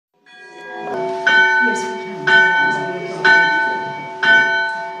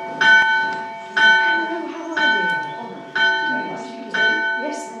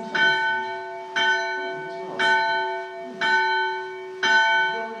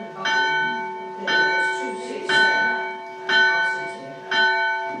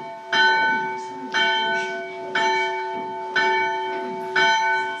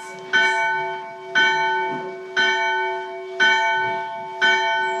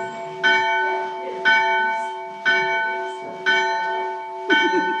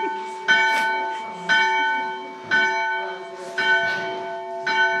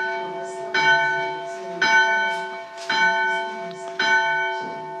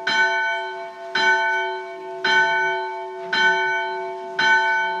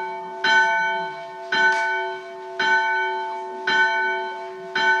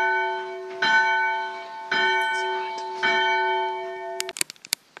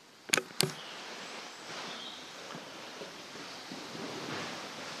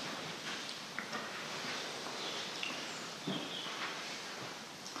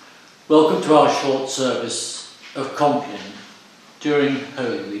Welcome to our short service of Compline during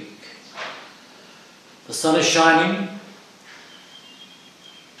Holy Week. The sun is shining,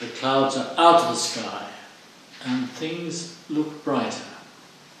 the clouds are out of the sky, and things look brighter.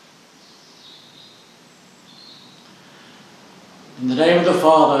 In the name of the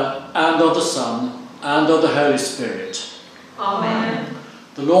Father, and of the Son, and of the Holy Spirit. Amen.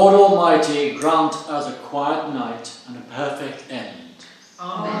 The Lord Almighty grant us a quiet night and a perfect end.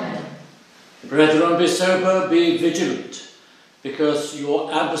 Amen. Brethren, be sober, be vigilant, because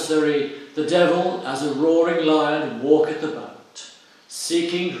your adversary, the devil, as a roaring lion, walketh about,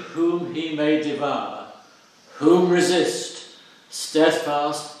 seeking whom he may devour. Whom resist,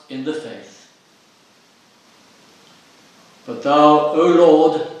 steadfast in the faith. But thou, O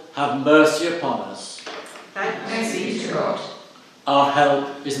Lord, have mercy upon us. Thanks be to God. Our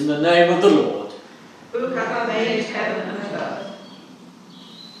help is in the name of the Lord, Who hath made heaven and earth.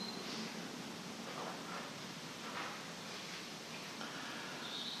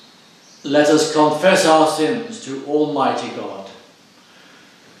 Let us confess our sins to Almighty God.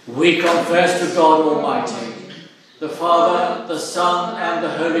 We confess to God Almighty, the Father, the Son, and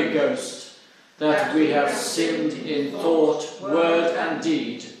the Holy Ghost, that we have sinned in thought, word, and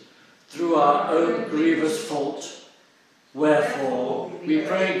deed, through our own grievous fault. Wherefore, we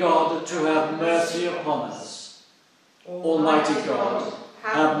pray God to have mercy upon us. Almighty God,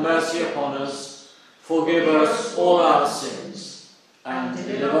 have mercy upon us, forgive us all our sins, and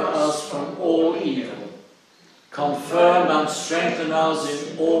deliver us from all evil. Confirm and strengthen us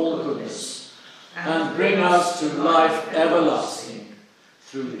in all goodness, and bring us to life everlasting,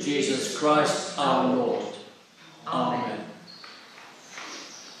 through Jesus Christ our Lord. Amen.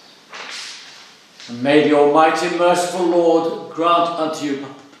 And may the Almighty merciful Lord grant unto you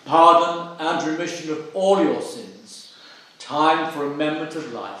pardon and remission of all your sins, time for amendment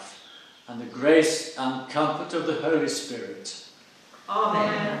of life, and the grace and comfort of the Holy Spirit.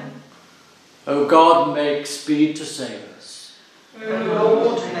 Amen. O God, make speed to save us. O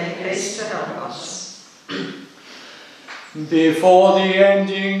Lord, make haste to help us. Before the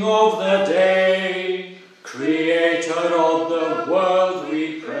ending of the day, Creator of the world,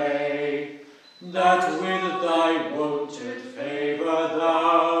 we pray, that with thy wonted favour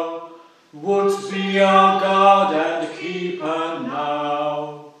thou wouldst be our guard and keeper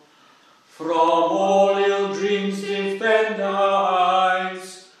now. From all ill dreams defend our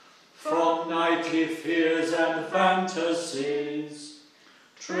eyes, from nightly fears and fantasies.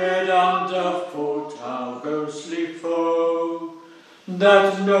 Tread under foot our ghostly foe,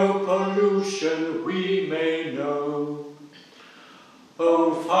 that no pollution we may know.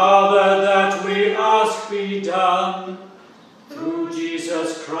 O Father, that we ask be done, through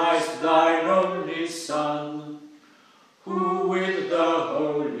Jesus Christ, thine only Son, who with the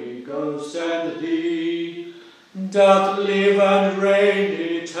Holy Ghost and thee doth live and reign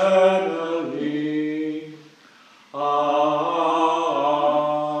eternally. Amen.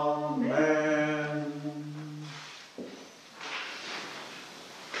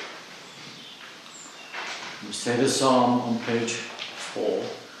 We say the psalm on page 4,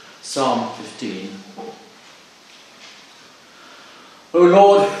 Psalm 15. O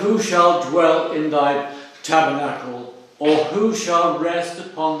Lord, who shall dwell in thy tabernacle, or who shall rest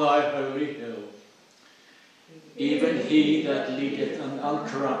upon thy holy hill? Even he that leadeth an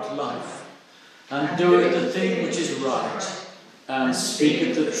uncorrupt life, and doeth the thing which is right, and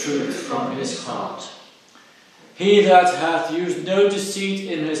speaketh the truth from his heart. He that hath used no deceit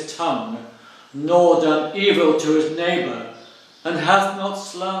in his tongue, nor done evil to his neighbour, and hath not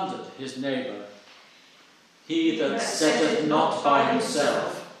slandered his neighbour. He that setteth not by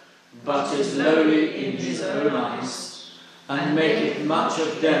himself, but is lowly in his own eyes, and maketh much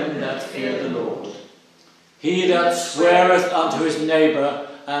of them that fear the Lord. He that sweareth unto his neighbour,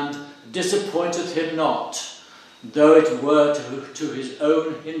 and disappointeth him not, though it were to his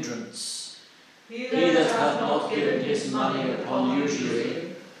own hindrance. He that hath not given his money upon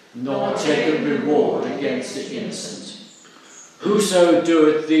usury, nor taken reward against the innocent. Whoso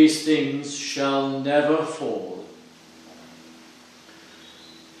doeth these things shall never fall.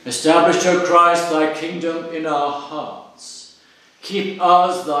 Establish, O Christ, thy kingdom in our hearts. Keep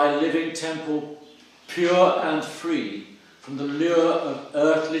us, thy living temple, pure and free from the lure of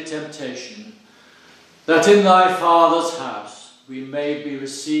earthly temptation, that in thy Father's house we may be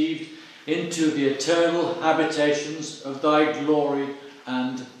received into the eternal habitations of thy glory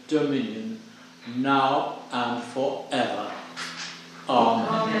and dominion, now and forever. Amen.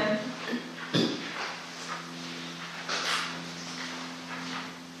 Amen.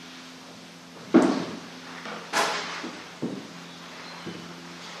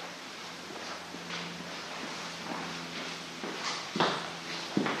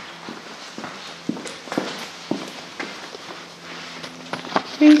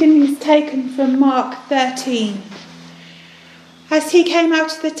 Reading is taken from Mark 13. As he came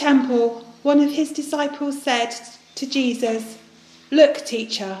out of the temple, one of his disciples said to Jesus, "Look,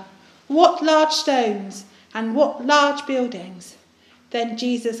 teacher, what large stones and what large buildings." Then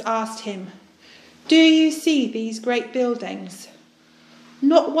Jesus asked him, "Do you see these great buildings?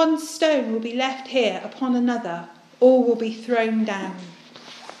 Not one stone will be left here upon another, all will be thrown down."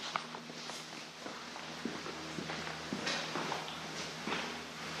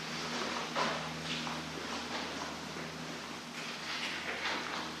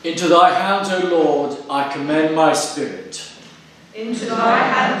 Into thy hands, O Lord, I commend my spirit. Into thy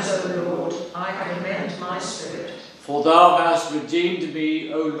hands, O Lord, I commend my spirit. For thou hast redeemed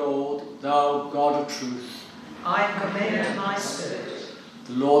me, O Lord, thou God of truth. I commend my spirit.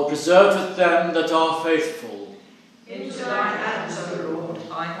 The Lord preserveth them that are faithful. Into thy hands, O Lord,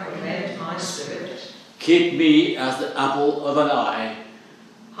 I commend my spirit. Keep me as the apple of an eye.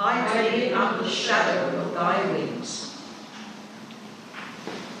 Hide me under the shadow of thy wings.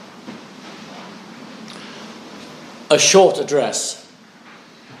 A short address.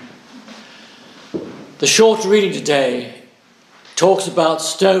 The short reading today talks about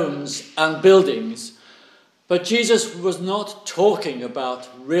stones and buildings, but Jesus was not talking about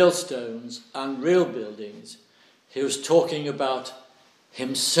real stones and real buildings. He was talking about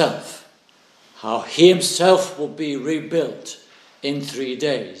himself, how he himself will be rebuilt in 3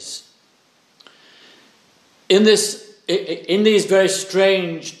 days. In these very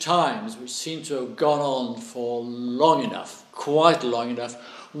strange times, which seem to have gone on for long enough, quite long enough,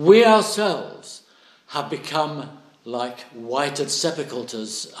 we ourselves have become like whited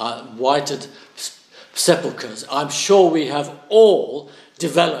sepulchres. I'm sure we have all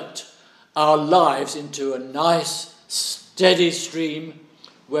developed our lives into a nice, steady stream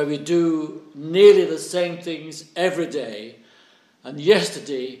where we do nearly the same things every day, and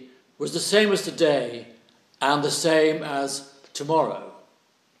yesterday was the same as today, and the same as tomorrow.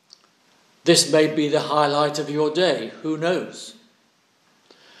 This may be the highlight of your day, who knows?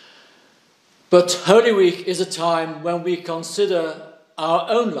 But Holy Week is a time when we consider our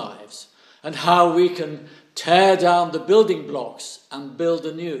own lives and how we can tear down the building blocks and build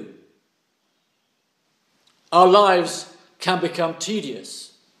anew. Our lives can become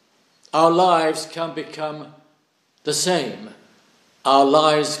tedious. Our lives can become the same. Our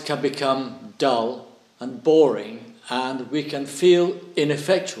lives can become dull and boring, and we can feel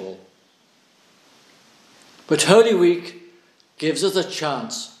ineffectual. But Holy Week gives us a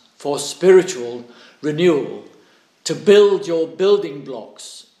chance for spiritual renewal, to build your building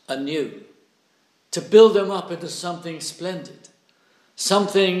blocks anew, to build them up into something splendid,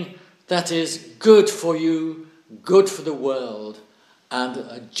 something that is good for you, good for the world, and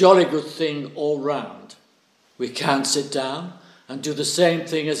a jolly good thing all round. We can sit down and do the same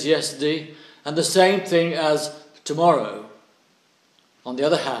thing as yesterday and the same thing as tomorrow. On the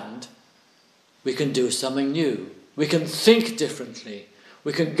other hand, we can do something new. We can think differently.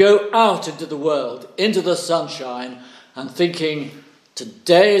 We can go out into the world, into the sunshine, and thinking,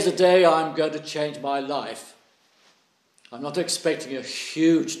 today is the day I'm going to change my life. I'm not expecting a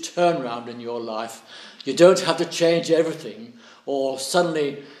huge turnaround in your life. You don't have to change everything or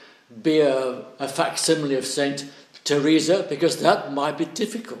suddenly be a facsimile of Saint Teresa, because that might be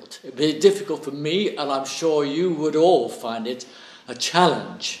difficult. It would be difficult for me, and I'm sure you would all find it a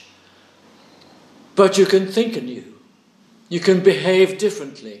challenge. But you can think anew. You can behave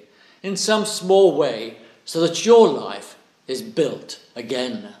differently in some small way so that your life is built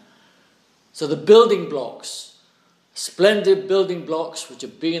again. So the building blocks, splendid building blocks which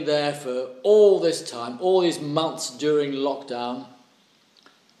have been there for all this time, all these months during lockdown,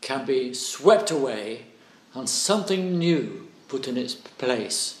 can be swept away and something new put in its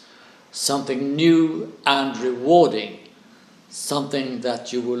place. Something new and rewarding. Something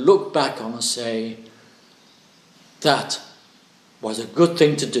that you will look back on and say, that was a good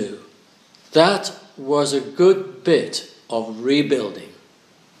thing to do. That was a good bit of rebuilding.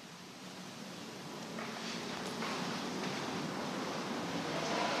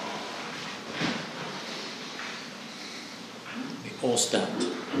 We all stand.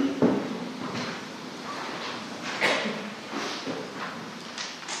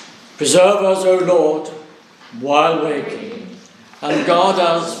 Preserve us, O Lord, while waking, and guard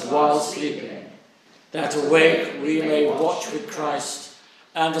us while sleeping, that awake we may watch with Christ,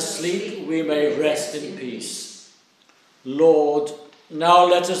 and asleep we may rest in peace. Lord, now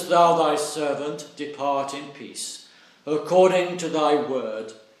lettest thou thy servant depart in peace, according to thy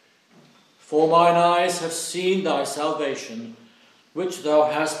word. For mine eyes have seen thy salvation, which thou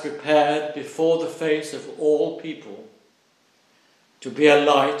hast prepared before the face of all people, to be a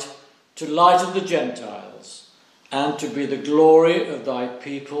light to lighten the Gentiles, and to be the glory of thy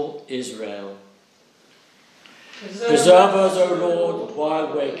people Israel. Preserve us, O Lord,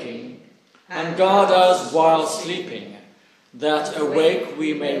 while waking, and guard us while sleeping, that awake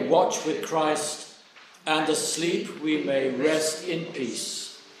we may watch with Christ, and asleep we may rest in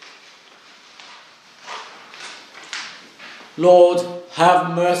peace. Lord,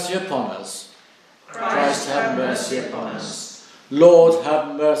 have mercy upon us. Christ, have mercy upon us. Lord,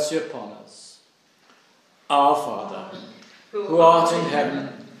 have mercy upon us. Our Father, who art in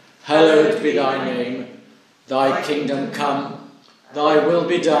heaven, hallowed be thy name. Thy kingdom come, thy will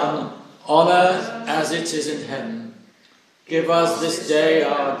be done, on earth as it is in heaven. Give us this day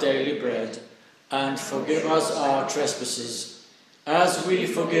our daily bread, and forgive us our trespasses, as we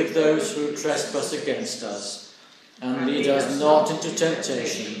forgive those who trespass against us. And lead us not into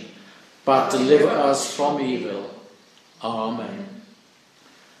temptation, but deliver us from evil. Amen.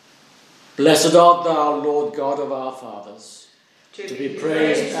 Blessed art thou, Lord God of our fathers, to be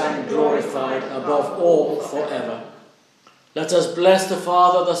praised and glorified above all forever. Let us bless the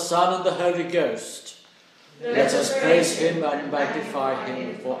Father, the Son, and the Holy Ghost. Let us praise him and magnify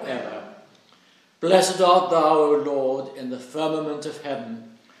him forever. Blessed art thou, O Lord, in the firmament of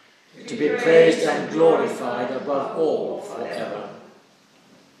heaven, to be praised and glorified above all forever.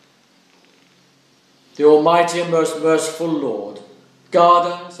 The Almighty and most merciful Lord, guard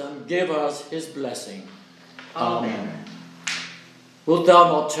us and give us his blessing. Amen. Wilt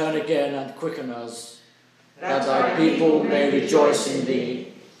thou not turn again and quicken us, that thy people may rejoice in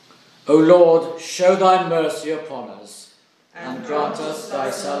thee? O Lord, show thy mercy upon us, and grant us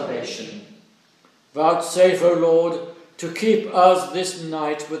thy salvation. Vouchsafe, O Lord, to keep us this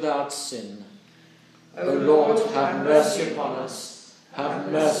night without sin. O Lord, have mercy upon us,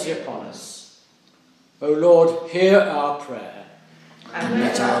 have mercy upon us. O Lord, hear our prayer, and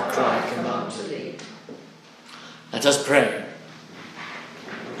let our cry come unto thee. Let us pray.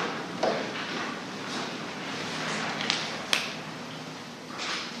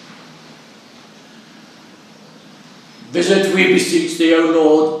 Visit, we beseech thee, O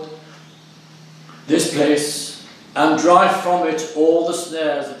Lord, this place, and drive from it all the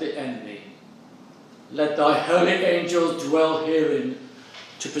snares of the enemy. Let thy holy angels dwell herein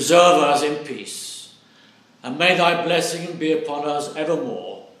to preserve us in peace. And may thy blessing be upon us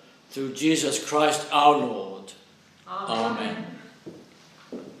evermore, through Jesus Christ our Lord. Amen.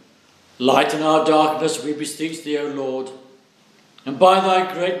 Lighten our darkness, we beseech thee, O Lord, and by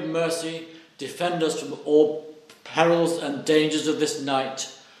thy great mercy defend us from all perils and dangers of this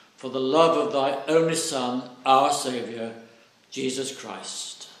night, for the love of thy only Son, our Saviour, Jesus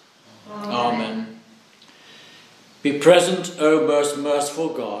Christ. Amen. Be present, O most merciful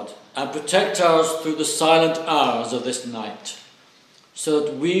God, and protect us through the silent hours of this night, so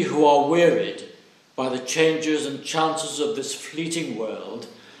that we who are wearied by the changes and chances of this fleeting world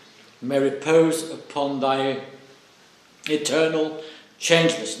may repose upon thy eternal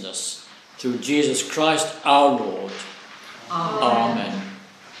changelessness, through Jesus Christ our Lord. Amen.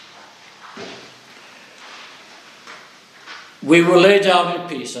 We will lay down in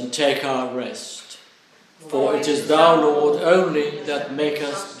peace and take our rest, for it is thou, Lord, only that make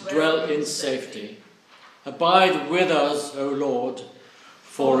us dwell in safety. Abide with us, O Lord,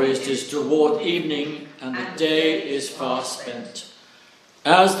 for it is toward evening and the day is far spent.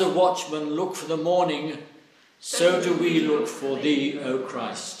 As the watchmen look for the morning, so do we look for thee, O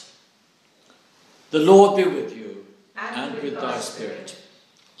Christ. The Lord be with you, and with thy spirit.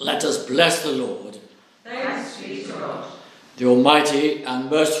 Let us bless the Lord. Thanks be to God. The Almighty and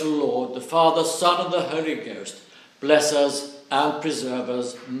merciful Lord, the Father, Son, and the Holy Ghost, bless us and preserve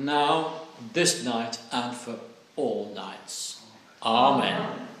us now, this night, and for all nights.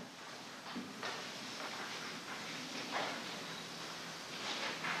 Amen.